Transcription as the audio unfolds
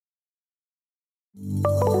Now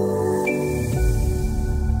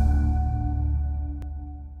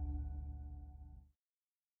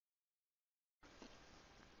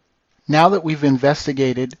that we've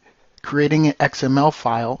investigated creating an XML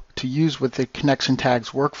file to use with the connection tags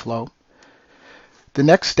workflow, the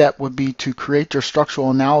next step would be to create your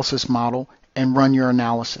structural analysis model and run your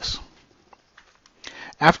analysis.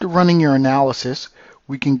 After running your analysis,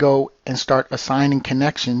 we can go and start assigning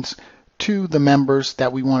connections to the members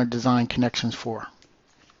that we want to design connections for.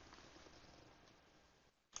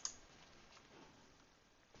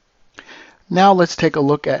 Now let's take a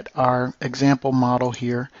look at our example model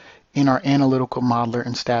here in our analytical modeler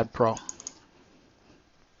in STAAD.Pro.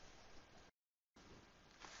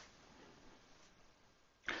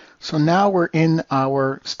 So now we're in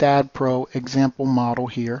our STAAD.Pro example model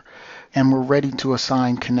here, and we're ready to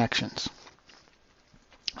assign connections.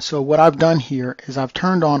 So what I've done here is I've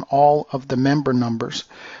turned on all of the member numbers.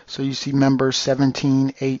 So you see members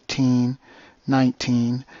 17, 18,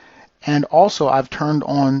 19, and also I've turned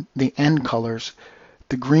on the end colors.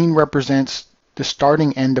 The green represents the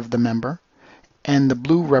starting end of the member, and the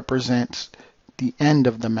blue represents the end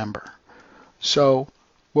of the member. So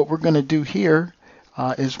what we're going to do here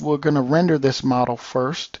is we're going to render this model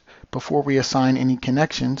first before we assign any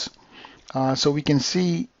connections, so we can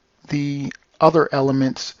see the other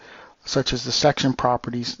elements such as the section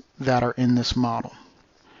properties that are in this model.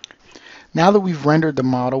 Now that we've rendered the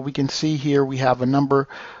model, we can see here we have a number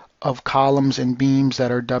of columns and beams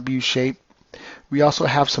that are W-shaped. We also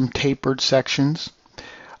have some tapered sections.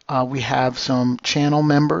 We have some channel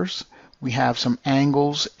members. We have some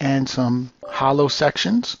angles and some hollow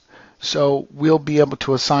sections. So we'll be able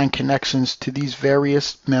to assign connections to these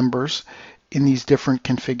various members in these different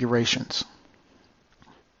configurations.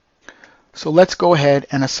 So let's go ahead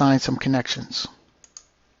and assign some connections.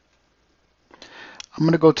 I'm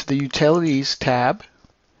going to go to the Utilities tab,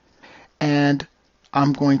 and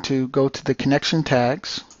I'm going to go to the connection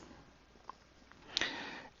tags.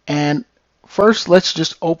 And first, let's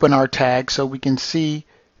just open our tag so we can see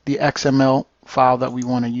the XML file that we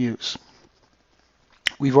want to use.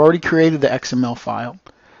 We've already created the XML file.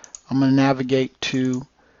 I'm going to navigate to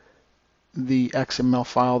the XML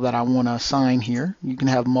file that I want to assign here. You can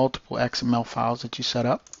have multiple XML files that you set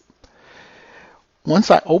up. Once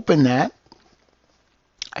I open that,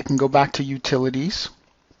 I can go back to Utilities,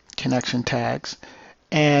 Connection Tags,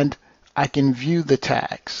 and I can view the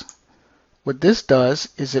tags. What this does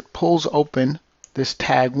is it pulls open this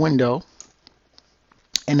tag window,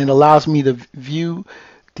 and it allows me to view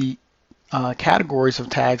the categories of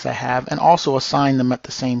tags I have and also assign them at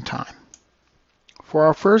the same time. For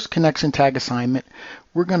our first connection tag assignment,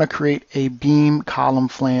 we're going to create a beam column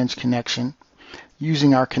flange connection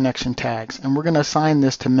using our connection tags, and we're going to assign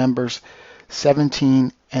this to members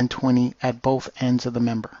 17 and 20 at both ends of the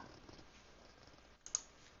member.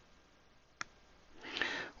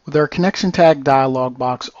 With our connection tag dialog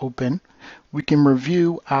box open, we can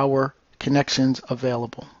review our connections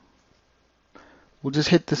available. We'll just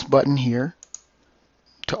hit this button here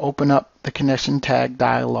to open up the connection tag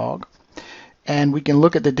dialog, and we can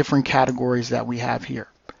look at the different categories that we have here.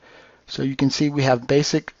 So you can see we have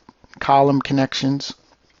basic column connections,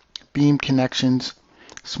 beam connections,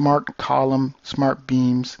 smart column, smart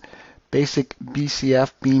beams, basic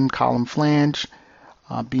BCF, beam column flange,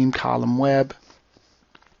 beam column web.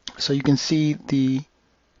 So you can see the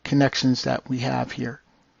connections that we have here.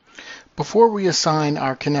 Before we assign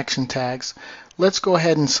our connection tags, let's go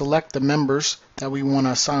ahead and select the members that we want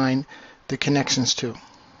to assign the connections to.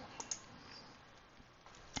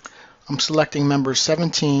 I'm selecting members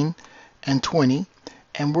 17 and 20,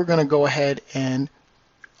 and we're going to go ahead and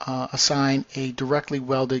assign a directly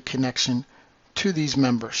welded connection to these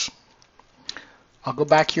members. I'll go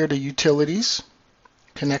back here to Utilities,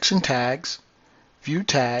 Connection Tags, View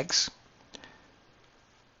Tags.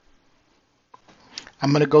 I'm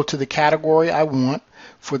going to go to the category I want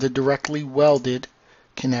for the directly welded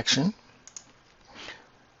connection.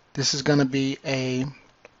 This is going to be a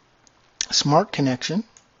smart connection.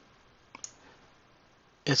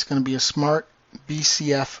 It's going to be a smart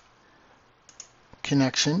BCF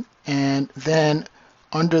connection, and then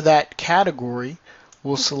under that category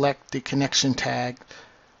we'll select the connection tag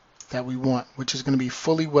that we want, which is going to be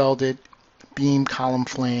fully welded beam column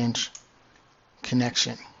flange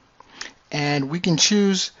connection. And we can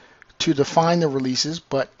choose to define the releases,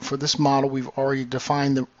 but for this model we've already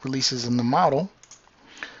defined the releases in the model.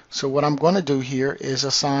 So what I'm going to do here is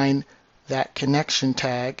assign that connection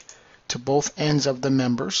tag to both ends of the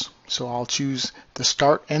members. So I'll choose the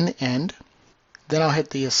start and the end. Then I'll hit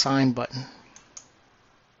the assign button.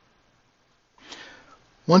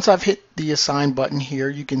 Once I've hit the assign button here,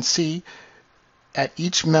 you can see at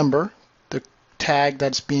each member the tag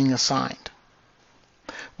that's being assigned.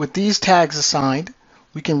 With these tags assigned,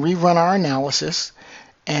 we can rerun our analysis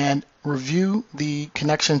and review the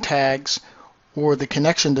connection tags or the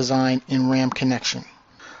connection design in RAM Connection.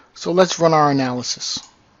 So let's run our analysis.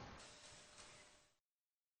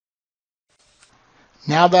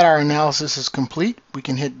 Now that our analysis is complete, we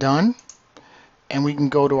can hit done and we can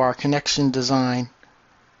go to our connection design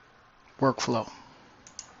workflow.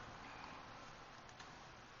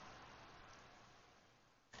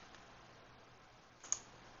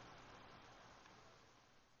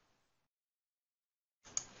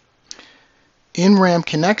 In RAM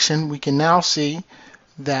Connection, we can now see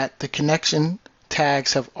that the connection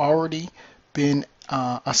tags have already been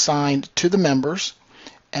assigned to the members,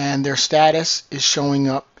 and their status is showing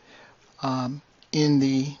up in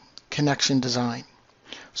the connection design.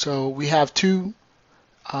 So we have two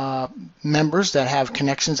members that have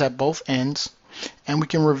connections at both ends, and we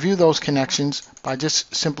can review those connections by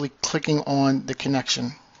just simply clicking on the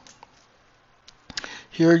connection.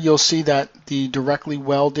 Here you'll see that the directly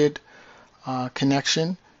welded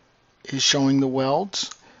connection is showing the welds.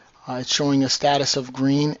 It's showing a status of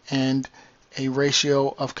green and a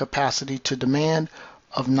ratio of capacity to demand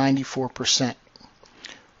of 94%.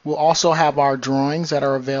 We'll also have our drawings that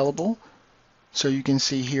are available. So you can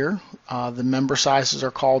see here the member sizes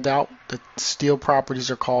are called out, the steel properties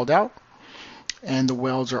are called out, and the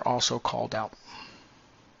welds are also called out.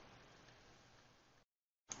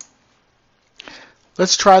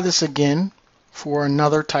 Let's try this again for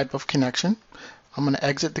another type of connection. I'm going to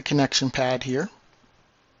exit the connection pad here.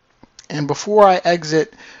 And before I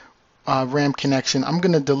exit RAM Connection, I'm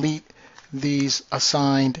going to delete these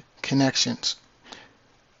assigned connections.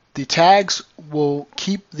 The tags will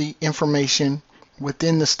keep the information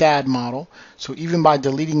within the STAAD model, so even by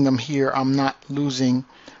deleting them here, I'm not losing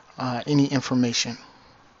any information.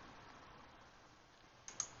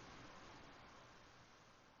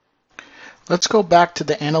 Let's go back to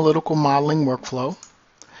the analytical modeling workflow,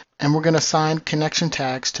 and we're going to assign connection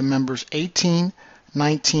tags to members 18,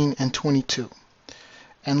 19, and 22.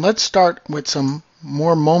 And let's start with some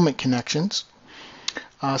more moment connections.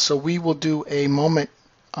 So we will do a moment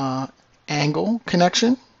angle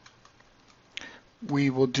connection. We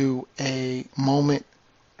will do a moment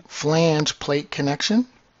flange plate connection.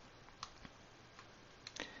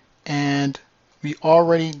 And we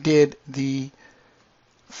already did the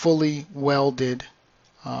fully welded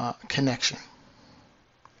connection.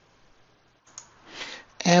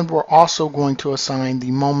 And we're also going to assign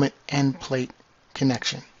the moment end plate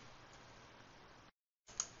connection.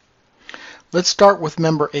 Let's start with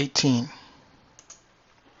member 18.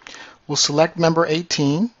 We'll select member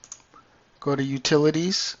 18, go to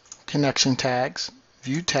Utilities, Connection Tags,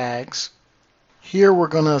 View Tags. Here we're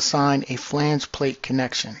going to assign a flange plate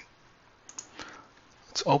connection.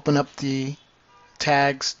 Let's open up the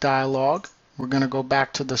Tags dialog. We're going to go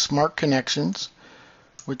back to the Smart Connections,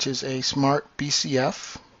 which is a Smart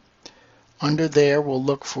BCF. Under there, we'll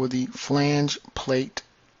look for the flange plate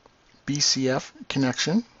BCF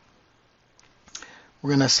connection. We're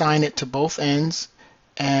going to assign it to both ends,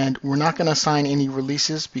 and we're not going to assign any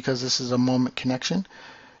releases because this is a moment connection,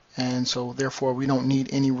 and so therefore we don't need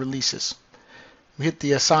any releases. We hit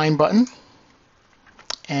the assign button,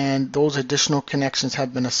 and those additional connections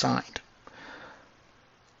have been assigned.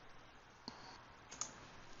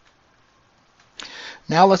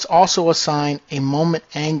 Now let's also assign a moment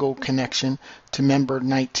angle connection to member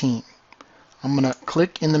 19. I'm going to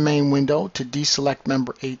click in the main window to deselect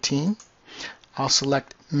member 18. I'll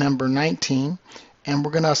select member 19, and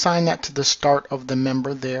we're going to assign that to the start of the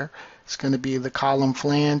member there. It's going to be the column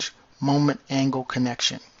flange moment angle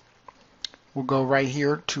connection. We'll go right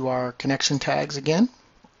here to our connection tags again.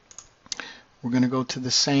 We're going to go to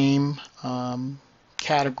the same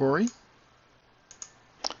category.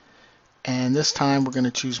 And this time we're going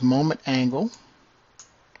to choose moment angle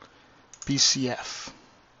BCF,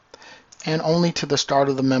 and only to the start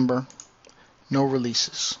of the member, no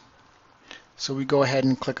releases. So we go ahead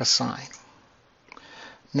and click assign.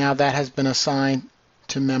 Now that has been assigned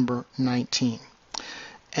to member 19.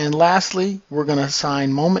 And lastly, we're going to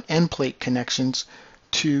assign moment end plate connections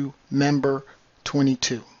to member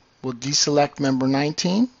 22. We'll deselect member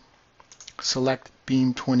 19, select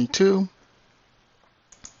beam 22,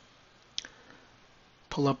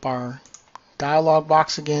 pull up our dialog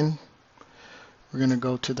box again. We're going to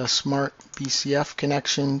go to the Smart BCF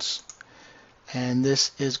connections, and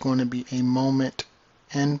this is going to be a moment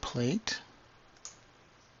end plate.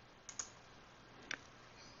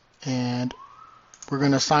 And We're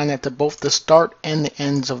going to assign that to both the start and the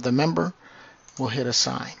ends of the member. We'll hit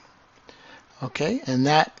assign. Okay, and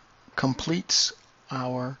that completes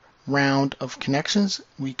our round of connections.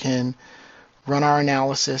 We can run our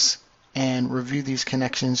analysis and review these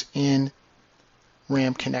connections in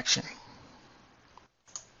RAM connection.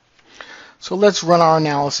 So let's run our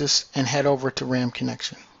analysis and head over to RAM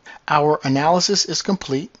connection. Our analysis is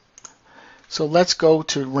complete. So let's go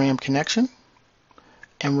to RAM connection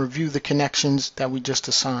and review the connections that we just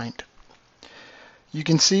assigned. You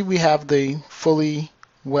can see we have the fully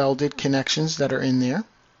welded connections that are in there.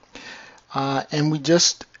 And we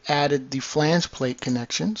just added the flange plate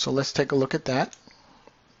connection. So let's take a look at that.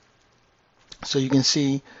 So you can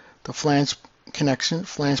see the flange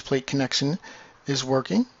plate connection is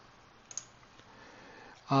working.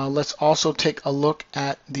 Let's also take a look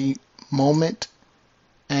at the moment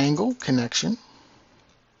angle connection.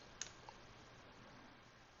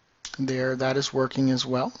 There, that is working as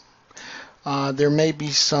well. There may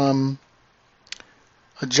be some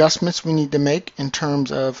adjustments we need to make in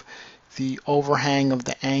terms of the overhang of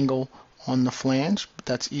the angle on the flange, but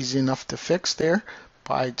that's easy enough to fix there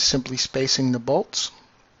by simply spacing the bolts.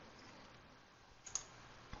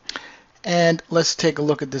 And let's take a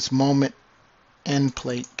look at this moment end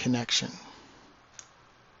plate connection.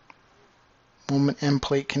 Moment end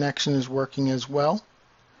plate connection is working as well.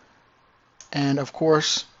 And of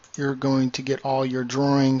course, you're going to get all your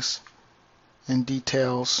drawings and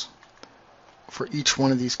details for each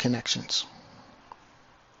one of these connections.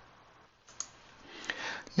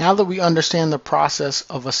 Now that we understand the process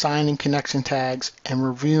of assigning connection tags and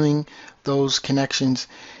reviewing those connections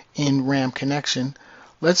in RAM connection,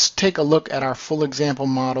 let's take a look at our full example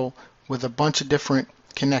model with a bunch of different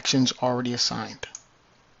connections already assigned.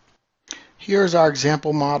 Here's our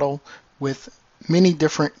example model with many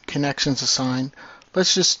different connections assigned.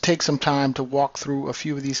 Let's just take some time to walk through a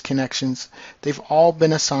few of these connections. They've all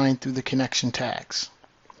been assigned through the connection tags.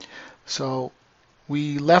 So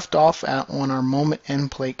we left off on our moment end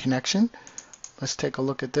plate connection. Let's take a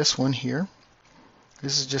look at this one here.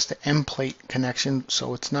 This is just the end plate connection,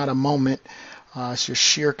 so it's not a moment, it's your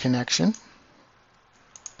shear connection.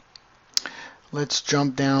 Let's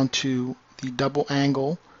jump down to the double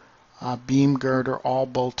angle beam girder all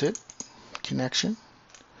bolted connection.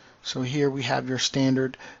 So here we have your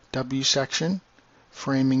standard W section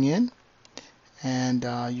framing in, and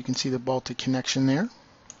you can see the bolted connection there.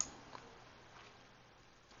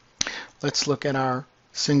 Let's look at our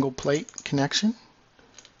single plate connection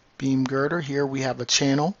beam girder. Here we have a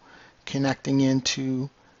channel connecting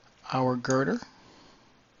into our girder.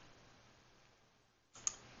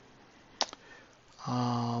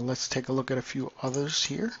 Let's take a look at a few others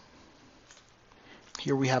here.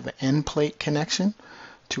 Here we have an end plate connection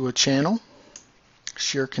to a channel,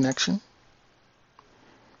 shear connection.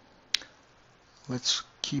 Let's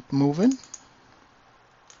keep moving.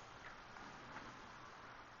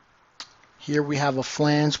 Here we have a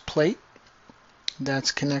flange plate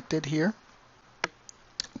that's connected here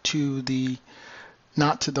to the,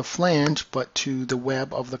 not to the flange, but to the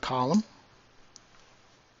web of the column.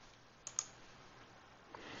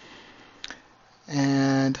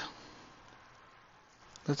 And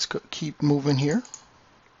let's keep moving here.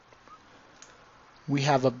 We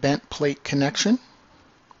have a bent plate connection,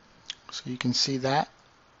 so you can see that.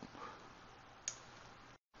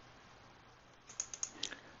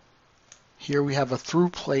 Here we have a through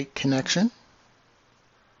plate connection.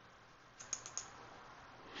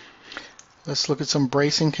 Let's look at some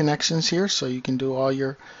bracing connections here, so you can do all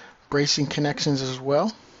your bracing connections as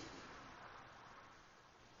well.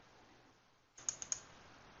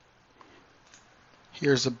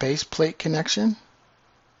 Here's a base plate connection.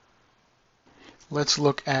 Let's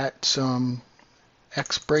look at some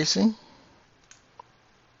X bracing.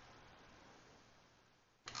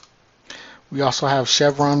 We also have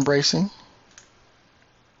chevron bracing.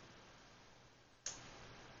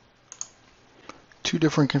 Two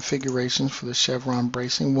different configurations for the chevron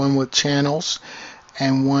bracing, one with channels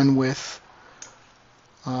and one with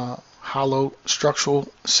hollow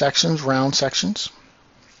structural sections, round sections.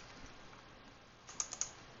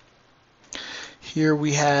 Here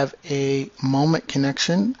we have a moment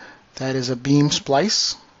connection that is a beam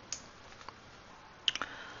splice.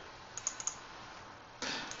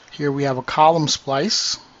 Here we have a column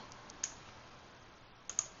splice.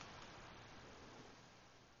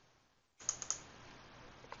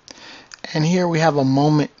 And here we have a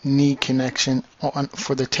moment knee connection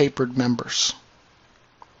for the tapered members.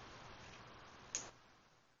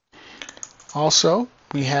 Also,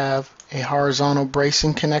 we have a horizontal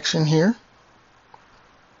bracing connection here.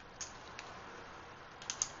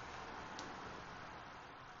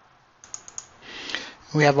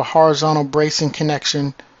 We have a horizontal bracing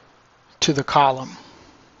connection to the column.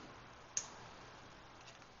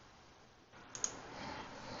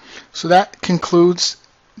 So that concludes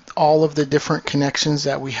all of the different connections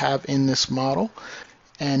that we have in this model.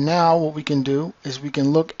 And now what we can do is we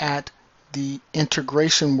can look at the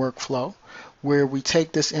integration workflow, where we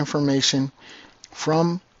take this information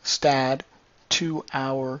from STAAD to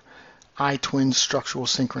our iTwin structural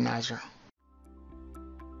synchronizer.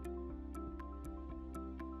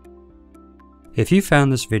 If you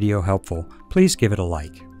found this video helpful, please give it a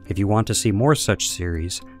like. If you want to see more such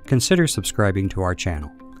series, consider subscribing to our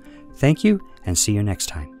channel. Thank you, and see you next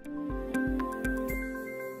time.